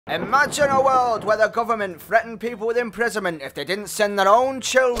Imagine a world where the government threatened people with imprisonment if they didn't send their own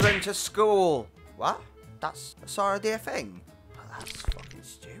children to school. What? That's already a thing? Well, that's fucking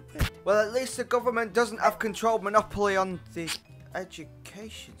stupid. Well, at least the government doesn't have controlled monopoly on the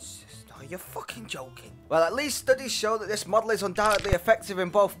education system. Are you fucking joking? Well, at least studies show that this model is undoubtedly effective in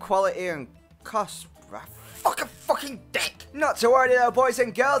both quality and cost. Fucking dick! Not to worry though, boys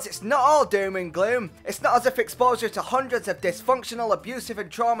and girls, it's not all doom and gloom. It's not as if exposure to hundreds of dysfunctional, abusive and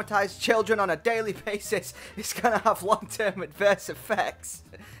traumatized children on a daily basis is gonna have long-term adverse effects.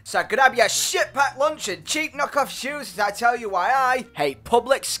 So grab your shit-packed lunch and cheap knockoff shoes as I tell you why I hate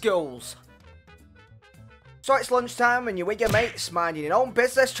public schools. So it's lunchtime and you're with your mates minding your own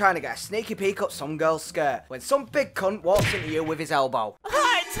business trying to get a sneaky peek up some girl's skirt when some big cunt walks into you with his elbow.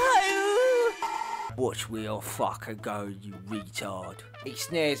 Watch real fucker go, you retard. He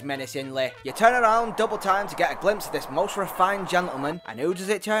sneers menacingly. You turn around double time to get a glimpse of this most refined gentleman, and who does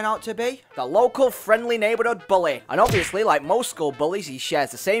it turn out to be? The local friendly neighbourhood bully. And obviously, like most school bullies, he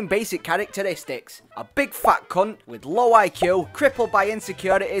shares the same basic characteristics. A big fat cunt with low IQ, crippled by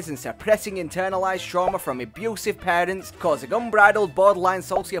insecurities and suppressing internalized trauma from abusive parents, causing unbridled borderline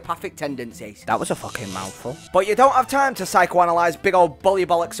sociopathic tendencies. That was a fucking mouthful. But you don't have time to psychoanalyze big old bully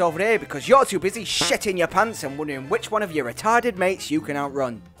bollocks over here because you're too busy shitting your pants and wondering which one of your retarded mates you can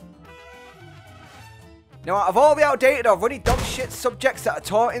outrun. Now, out of all the outdated or ruddy dog shit subjects that are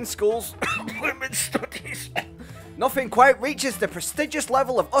taught in schools, women's studies, nothing quite reaches the prestigious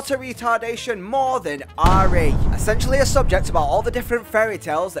level of utter retardation more than RE. Essentially a subject about all the different fairy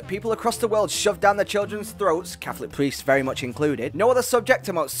tales that people across the world shove down their children's throats, Catholic priests very much included. No other subject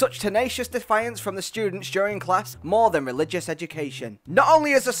emotes such tenacious defiance from the students during class more than religious education. Not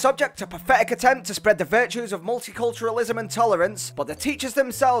only is the subject a pathetic attempt to spread the virtues of multiculturalism and tolerance, but the teachers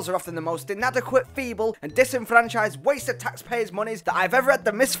themselves are often the most inadequate, feeble, and disenfranchised waste of taxpayers' monies that I've ever had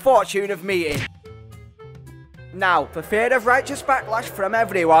the misfortune of meeting. Now, for fear of righteous backlash from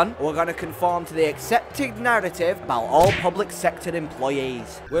everyone, we're going to conform to the accepted narrative about all public sector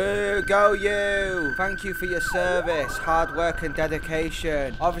employees. Woo, go you! Thank you for your service, hard work and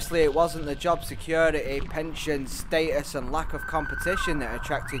dedication. Obviously, it wasn't the job security, pension, status and lack of competition that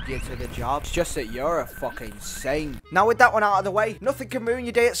attracted you to the job. It's just that you're a fucking saint. Now, with that one out of the way, nothing can ruin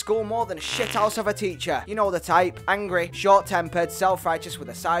your day at school more than a shithouse of a teacher. You know the type. Angry, short-tempered, self-righteous with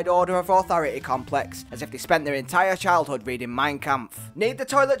a side order of authority complex, as if they spent their entire childhood reading Mein Kampf. Need the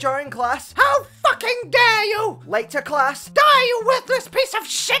toilet during class? How fucking dare you! Late to class? Die, you worthless piece of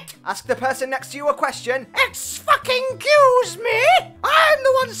shit! Ask the person next to you a question. Excuse me! I'm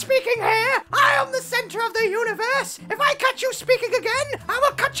the one speaking here! I am the center of the universe! If I catch you speaking again, I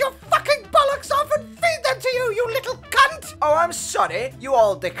will cut your fucking bollocks off and feed them to you, you little cunt! Oh, I'm sorry, you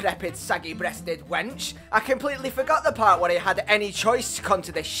old decrepit, saggy-breasted wench. I completely forgot the part where I had any choice to come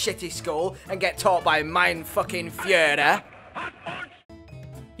to this shitty school and get taught by mine fucking Führer.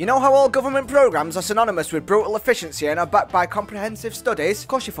 You know how all government programs are synonymous with brutal efficiency and are backed by comprehensive studies? Of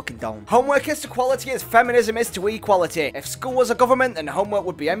course you fucking don't. Homework is to quality as feminism is to equality. If school was a government, then homework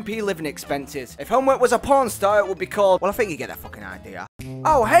would be MP living expenses. If homework was a porn star, it would be called... Well, I think you get that fucking idea.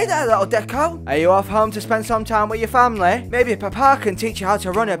 Oh, hey there, little Dicko. Are you off home to spend some time with your family? Maybe Papa can teach you how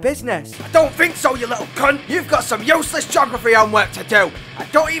to run a business. I don't think so, you little cunt. You've got some useless geography homework to do. I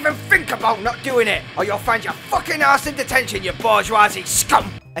don't even think about not doing it, or you'll find your fucking ass in detention, you bourgeoisie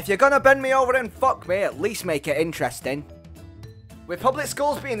scum. If you're gonna bend me over and fuck me, at least make it interesting. With public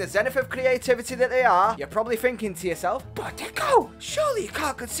schools being the zenith of creativity that they are, you're probably thinking to yourself, but Dicko, surely you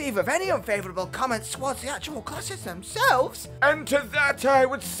can't conceive of any unfavourable comments towards the actual classes themselves. And to that I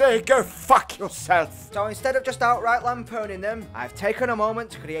would say, go fuck yourself. So instead of just outright lampooning them, I've taken a moment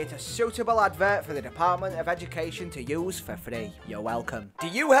to create a suitable advert for the Department of Education to use for free. You're welcome. Do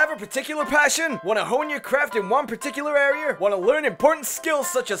you have a particular passion? Want to hone your craft in one particular area? Want to learn important skills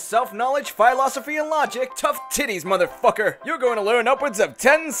such as self-knowledge, philosophy, and logic? Tough titties, motherfucker. You're going to learn upwards of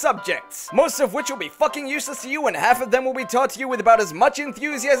 10 subjects, most of which will be fucking useless to you, and half of them will be taught to you with about as much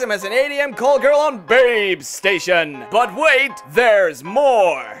enthusiasm as an 8 AM call girl on Babe Station. But wait, there's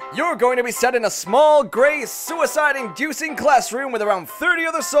more. You're going to be set in a small, grey, suicide-inducing classroom with around 30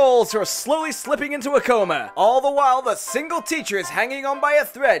 other souls who are slowly slipping into a coma. All the while, the single teacher is hanging on by a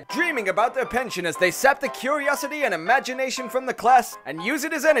thread, dreaming about their pension as they sap the curiosity and imagination from the class and use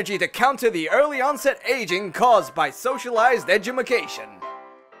it as energy to counter the early onset aging caused by socialized edumacation.